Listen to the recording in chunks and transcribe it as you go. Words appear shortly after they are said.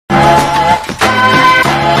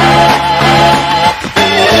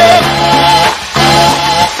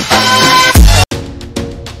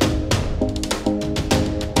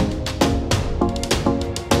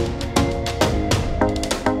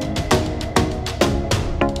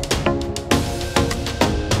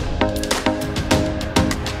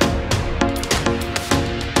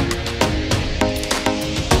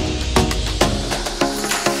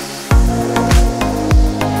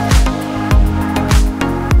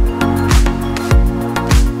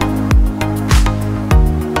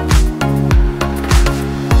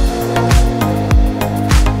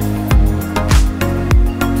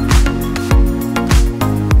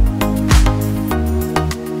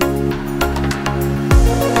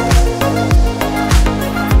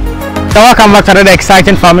So welcome back to another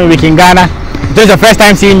exciting farming week in Ghana. If this is your first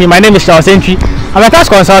time seeing me, my name is Charles Entry. I'm a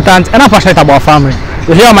tax consultant and I'm passionate about farming.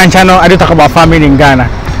 So here on my channel, I do talk about farming in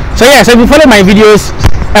Ghana. So yeah, so if you follow my videos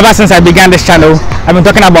ever since I began this channel, I've been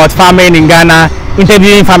talking about farming in Ghana,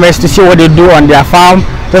 interviewing farmers to see what they do on their farm.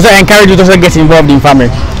 So I encourage you to also get involved in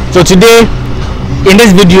farming. So today, in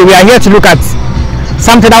this video, we are here to look at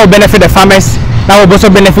something that will benefit the farmers, that will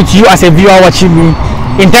also benefit you as a viewer watching me,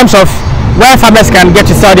 in terms of where farmers can get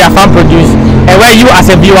to sell their farm produce and where you as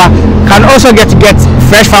a viewer can also get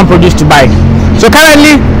fresh farm produce to buy. So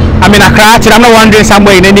currently I'm in Accra. I'm not wandering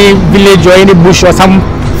somewhere in any village or any bush or some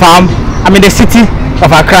farm. I'm in the city of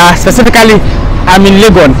Accra. Specifically, I'm in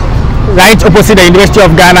Legon, right opposite the University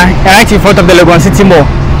of Ghana and right in front of the Legon City Mall.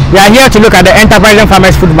 We are here to look at the Enterprising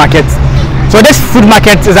Farmers Food Market. So this food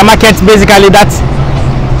market is a market basically that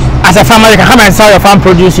as a farmer you can come and sell your farm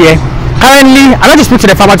produce here. Currently, I'm going to speak to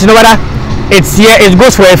the farmer to know whether it's here, it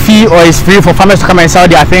goes for a fee or it's free for farmers to come and sell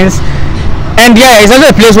their things. And yeah, it's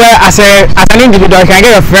also a place where as an individual you can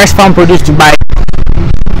get your fresh farm produce to buy,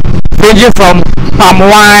 ranging from palm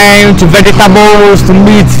wine to vegetables to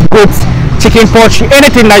meat, goats, chicken, poultry,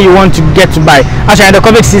 anything that you want to get to buy. Actually in the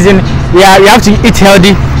COVID season you have to eat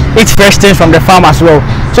healthy, eat fresh things from the farm as well.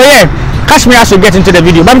 So yeah, catch me as we get into the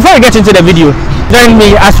video. But before we get into the video, join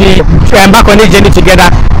me as we embark on this journey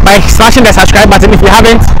together by smashing the subscribe button if you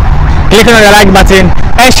haven't, clicking on the like button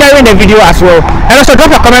and sharing the video as well. And also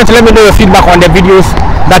drop a comment to let me know your feedback on the videos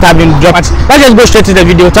that have been dropped. Let's just go straight to the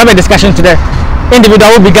video to have a discussion to the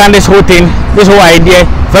individual who began this whole thing, this whole idea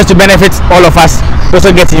for us to benefit all of us, to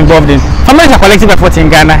also get involved in. Farmers are collective effort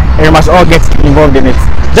in Ghana and we must all get involved in it.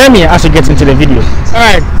 Join me as we get into the video.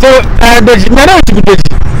 Alright, so Dodzie, I don't know what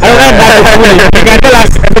Dodzie. I don't know that you can tell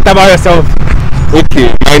us a bit about yourself.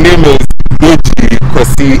 Okay, my name is Dodzie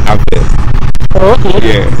Kosi Ave. Oh, okay.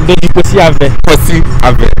 Yeah. Dodzie Kosi Ave. Kosi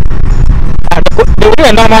Ave. The way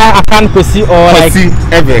you normal Afghan Kosi or Kosi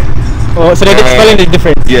like Ave. Oh, so the spelling is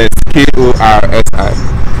different. Yes, Korsi.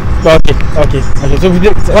 Okay. So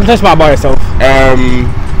tell us more about yourself.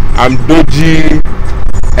 I'm Dodzie,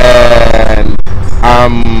 and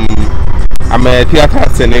I'm a theatre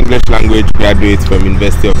arts and English language graduate from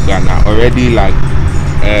University of Ghana. Already like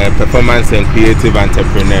performance and creative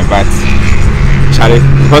entrepreneur, but Charlie,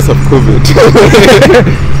 because of COVID,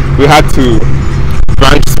 we had to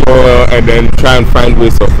branch small and then try and find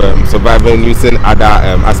ways of surviving using other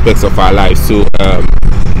aspects of our lives. So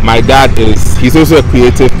my dad he's also a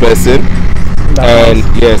creative person. And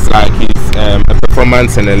yes, like he's a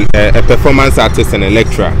performance artist and a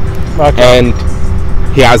lecturer. Okay. And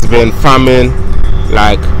he has been farming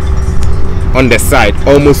like on the side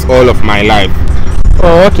almost all of my life.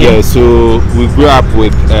 Oh, okay. Yeah, so we grew up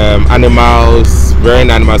with animals, rearing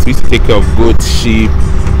animals. We used to take care of goats, sheep,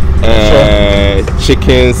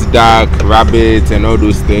 chickens, duck, rabbits, and all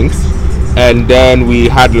those things. And then we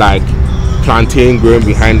had like plantain growing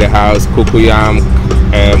behind the house, cocoyam,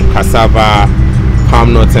 cassava,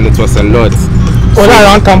 palm nuts, and it was a lot. Was that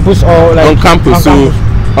around campus or like? On campus. So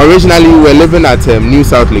originally we were living at New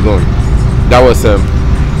South Legon. That was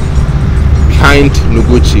behind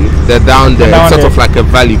Noguchi. They're down there, sort of like a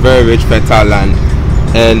valley, very rich, fertile land.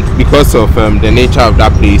 And because of the nature of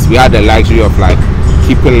that place, we had the luxury of like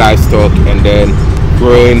keeping livestock and then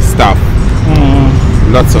growing stuff,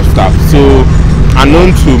 lots of stuff. So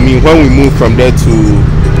unknown to me, when we moved from there to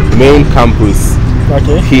main campus,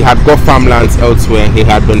 okay, he had got farmlands elsewhere. He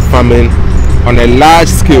had been farming on a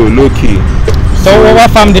large scale, low key. So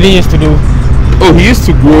what farm did he used to do? Oh, he used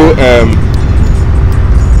to grow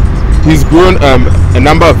he's grown a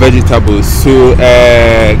number of vegetables. So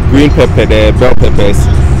green pepper, the bell peppers.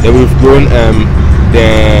 Then we've grown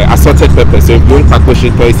the assorted peppers. So we've grown pakoshi.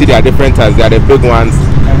 You see there are different types. There are the big ones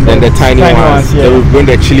and then the tiny ones. Yeah. Then we've grown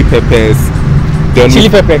the chili peppers. Then chili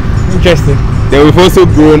pepper, interesting. Then we've also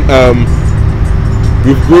grown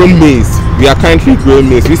maize. We are currently growing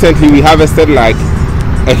maize. Recently we harvested like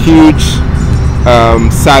a huge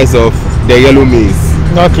size of the yellow maize.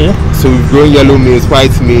 Okay. So we've grown yellow maize,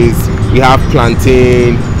 white maize. We have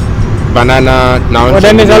plantain, banana, now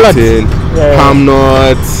palm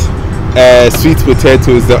nuts, sweet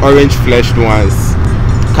potatoes, the orange fleshed ones,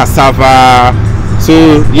 cassava.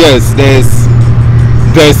 So yes, there's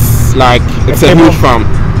like it's a huge farm.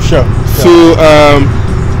 Sure. So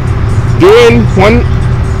when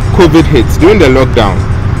COVID hit, during the lockdown,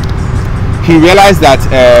 he realized that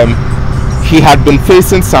he had been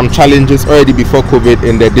facing some challenges already before COVID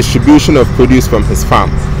in the distribution of produce from his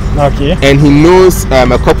farm. Okay. And he knows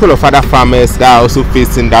a couple of other farmers that are also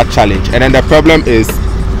facing that challenge. And then the problem is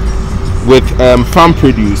with farm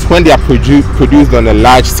produce, when they are produced on a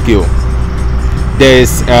large scale,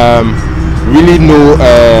 there's really no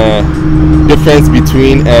difference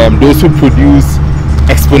between those who produce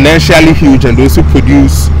exponentially huge and those who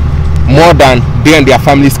produce more than they and their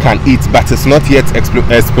families can eat, but it's not yet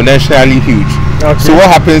exponentially huge. Okay. So what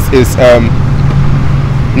happens is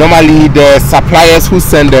normally the suppliers who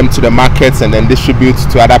send them to the markets and then distribute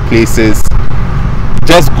to other places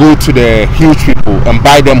just go to the huge people and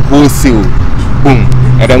buy them wholesale, boom,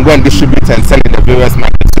 and then go and distribute and sell in the various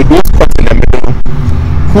markets. So those caught in the middle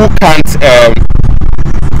who can't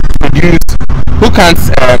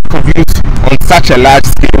produce on such a large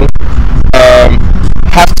scale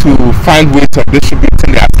have to find ways of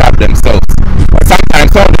distributing their stuff themselves. But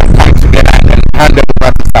sometimes all of them come together and then hand them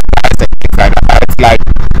over to suppliers and things like that. It's like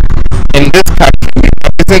in this country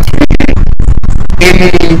there isn't really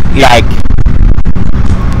any like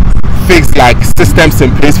fixed like systems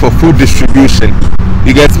in place for food distribution.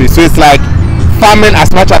 You get me? So it's like farming,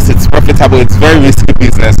 as much as it's profitable, it's very risky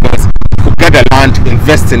business because you get the land,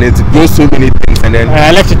 invest in it, grow so many things, and then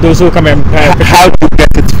let it those who come and how do you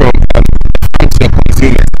get it from to the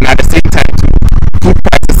consumers? And at the same time, food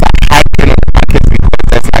prices are hiking on the market because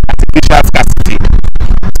there's like artificial scarcity.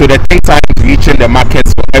 So the things aren't reaching the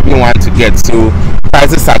markets for everyone to get. So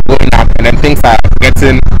prices are going up, and then things are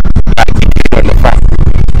getting like on the farm.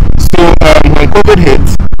 So when COVID hit,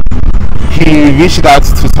 he reached out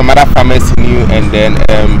to some other farmers he knew, and then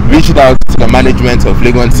reached out to the management of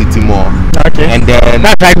Legon City Mall. Okay. And then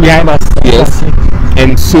that's right behind us. Yes.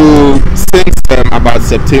 And so since about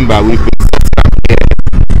September, we've been setting up here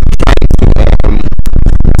trying to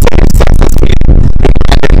successfully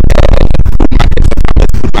running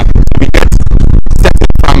food market. We get certain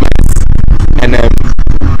farmers and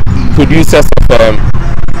producers of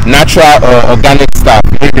natural or organic stuff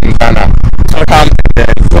made in Ghana to come and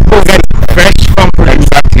then get fresh farm produce.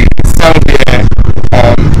 Exactly. Sell here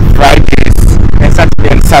Fridays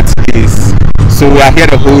and Saturdays. So we are here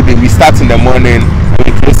the whole day. We start in the morning and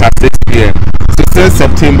we close at 6 p.m. So since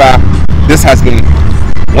September, this has been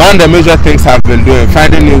one of the major things I've been doing,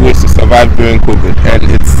 finding new ways to survive during COVID, and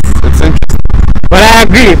it's interesting. Well, I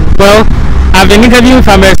agree. Well, I've been interviewing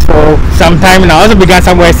farmers for some time now. I also began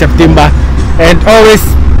somewhere in September, and always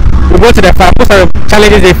we go to the farm. Most of the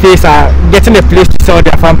challenges they face are getting a place to sell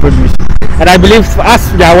their farm produce. And I believe for us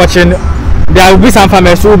they are watching, there will be some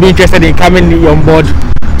farmers who will be interested in coming on board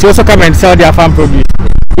to also come and sell their farm produce.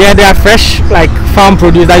 Yeah, they are fresh like farm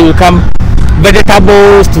produce that you come,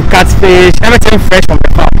 vegetables to catfish, everything fresh from the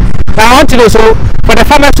farm. Now I want to know, so for the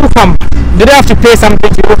farmers who come, do they have to pay something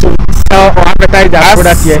to go to sell or advertise their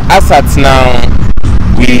products here? As at now,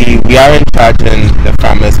 we aren't charging the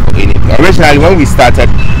farmers for anything. Originally, when we started,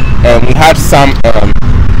 we had some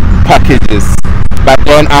packages, but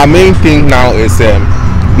then our main thing now is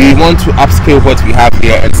we want to upscale what we have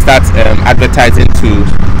here and start advertising to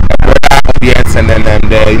a broader audience and then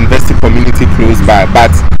the investing community close by.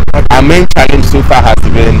 But our main challenge so far has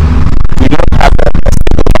been we don't have a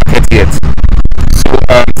market yet. So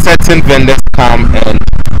certain vendors come and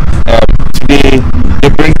today they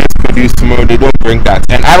bring this produce, tomorrow they don't bring that.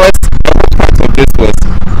 And the whole part of this was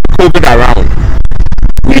COVID around.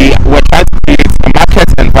 We were trying to create a market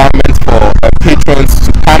environment for patrons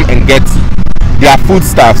to come and get their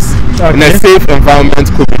foodstuffs in a safe environment,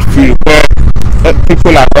 COVID-free, where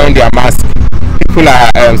people are wearing their masks, people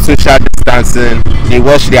are social distancing, they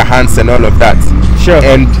wash their hands and all of that. Sure.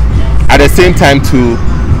 And at the same time, too,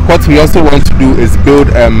 what we also want to do is build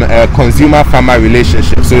a consumer-farmer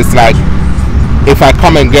relationship. So it's like if I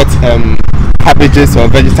come and get cabbages or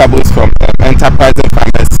vegetables from enterprising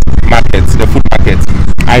farmers market, the food market,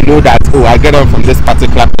 I know that I get them from this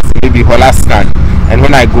particular person, maybe Holastan, and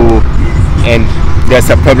when I go and there's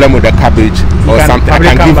a problem with the cabbage or something, I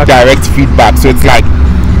can give direct feedback. So it's like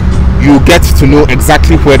you get to know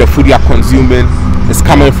exactly where the food you're consuming is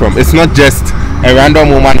coming from. It's not just a random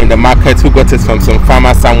woman in the market who got it from some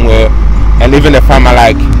farmer somewhere, and even the farmer,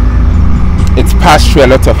 like, it's passed through a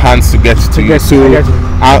lot of hands to get to you. So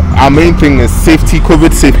our main thing is safety,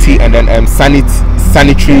 COVID safety, and then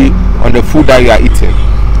sanitary on the food that you are eating.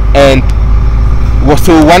 And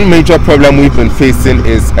so one major problem we've been facing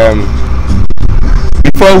is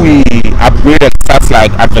before we upgrade and start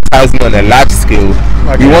like advertising on a large scale,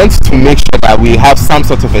 we want to make sure that we have some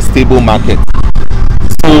sort of a stable market.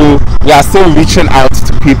 So we are still reaching out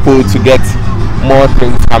to people to get more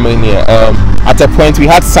things coming here. At a point we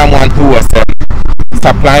had someone who was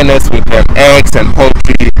supplying us with eggs and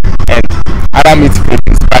poultry and other meat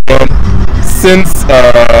produce, but then since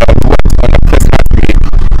on the Christmas break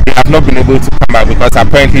they have not been able to come back because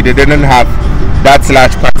apparently they didn't have that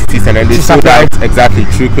large quantities and then they sold out exactly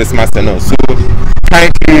through Christmas and all. So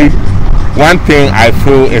currently one thing I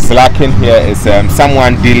feel is lacking here is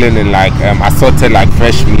someone dealing in like assorted like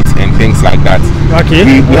fresh meat and things like that. Okay.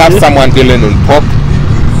 We have someone dealing in pork,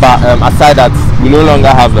 but aside that, we no longer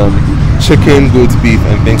have chicken, goat, beef,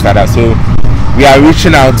 and things like that. So we are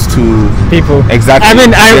reaching out to people. Exactly. I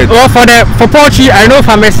mean, for poultry, I know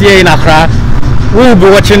farmers here in Accra who will be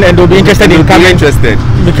watching and they'll be interested in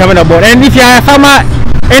becoming aboard. And if you are a farmer,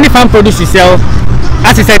 any farm produce you sell,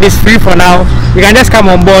 as I said, it's free for now. You can just come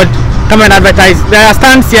on board, come and advertise. There are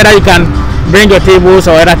stands here that you can bring your tables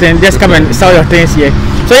or anything. Just come and sell your things here.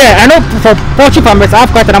 So yeah, I know for poultry farmers, I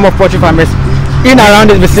have quite a number of poultry farmers in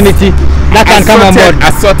around this vicinity that can come on board.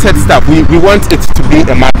 Assorted stuff. We want it to be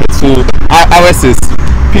a market. So ours is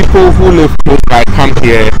people who live close by come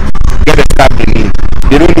here, get the stuff they need.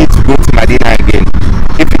 They don't need to go to Medina again.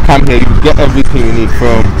 If you come here, you get everything you need,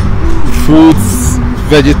 from fruits,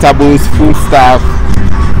 vegetables, food stuff,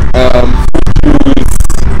 food juice,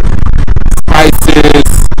 spices,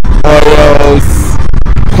 oils,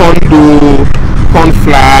 corn dough, corn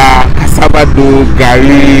flour, cassava dough,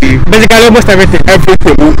 gari. Basically almost everything. That's what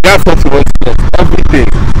we want to get. Everything.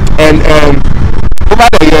 And over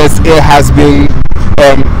the years, it has been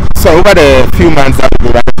so over the few months that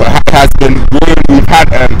we've been running, it has been growing. We've had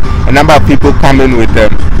a number of people coming with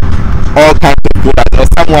all kinds of products. Or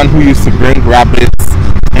someone who used to bring rabbits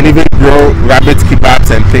and even grow rabbit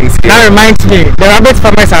kebabs and things here. That reminds me, the rabbit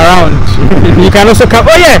farmers around. You can also come.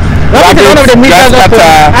 Oh yeah, rabbit is one of the meat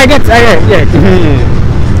I get. Yeah.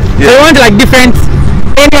 So you want like different,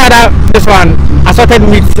 any other, this one, assorted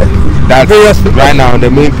meats. That's right now the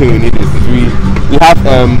main thing we need is we have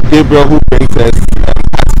Gabriel who brings us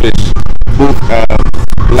catfish, both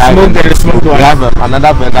live and smoked. We have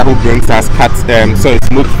another vendor who brings us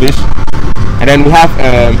smoked fish, and then we have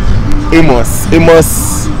Amos. Amos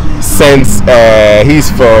sends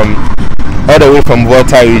he's from all the way from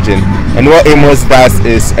Volta region, and what Amos does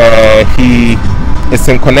is he is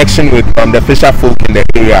in connection with the fisher folk in the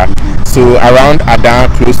area. So around Adan,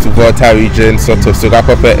 close to Volta region, sort of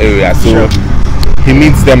Sogakope area. So he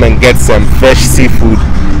meets them and gets some fresh seafood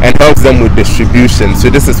and helps them with distribution. So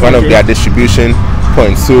this is one of their distribution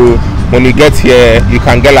points. So when you get here, you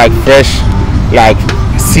can get like fresh like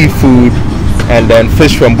seafood and then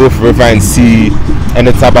fish from both river and sea, and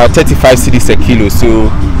it's about 35 cedis a kilo.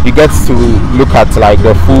 So you get to look at like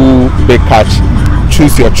the full big catch,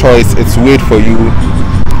 choose your choice, it's weighed for you,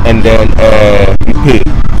 and then you pay,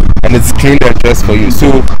 and it's cleaned and dressed for you.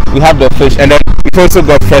 So we have the fish, and then we've also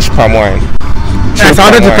got fresh palm wine. Yes, I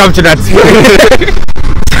wanted to come to that.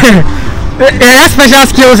 There are special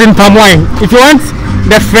skills in palm wine. If you want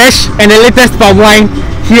the fresh and the latest palm wine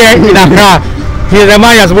here in Accra, here's the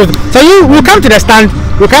man you're supposed to. So you will come to the stand,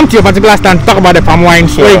 we'll come to your particular stand to talk about the palm wine,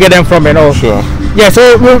 where you get them from and all. Sure. Yeah,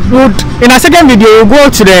 so in our second video, we'll go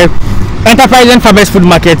to the Enterprise and Farmers Food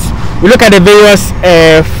Market. We look at the various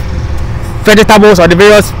vegetables or the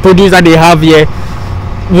various produce that they have here.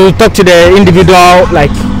 We'll talk to the individual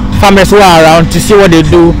like farmers who are around to see what they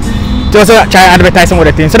do, to also try and advertise some of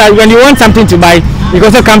the things, so that when you want something to buy, you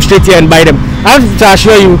can also come straight here and buy them. I have to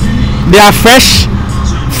assure you, they are fresh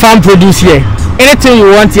farm produce here. Anything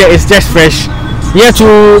you want here is just fresh. Here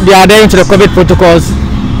too, they are adhering to the COVID protocols.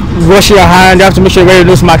 Wash your hand, you have to make sure you wear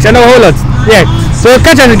your nose mask and a whole lot. Yeah. So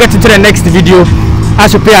catch us and get into the next video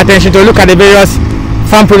as you pay attention to look at the various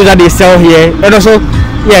farm produce that they sell here, and also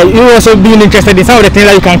you also being interested in some of the things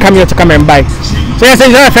that you can come here to come and buy. So yes,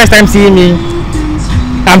 it's not the first time seeing me.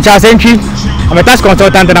 I'm Charles Entry. I'm a tax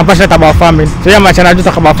consultant and I'm passionate about farming. So here on my channel I do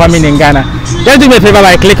talk about farming in Ghana. Just do me a favor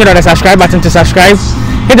by clicking on the subscribe button to subscribe,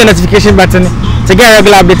 hit the notification button to get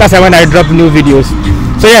regular updates when I drop new videos.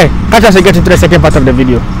 So yeah, catch us and get into the second part of the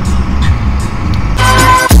video.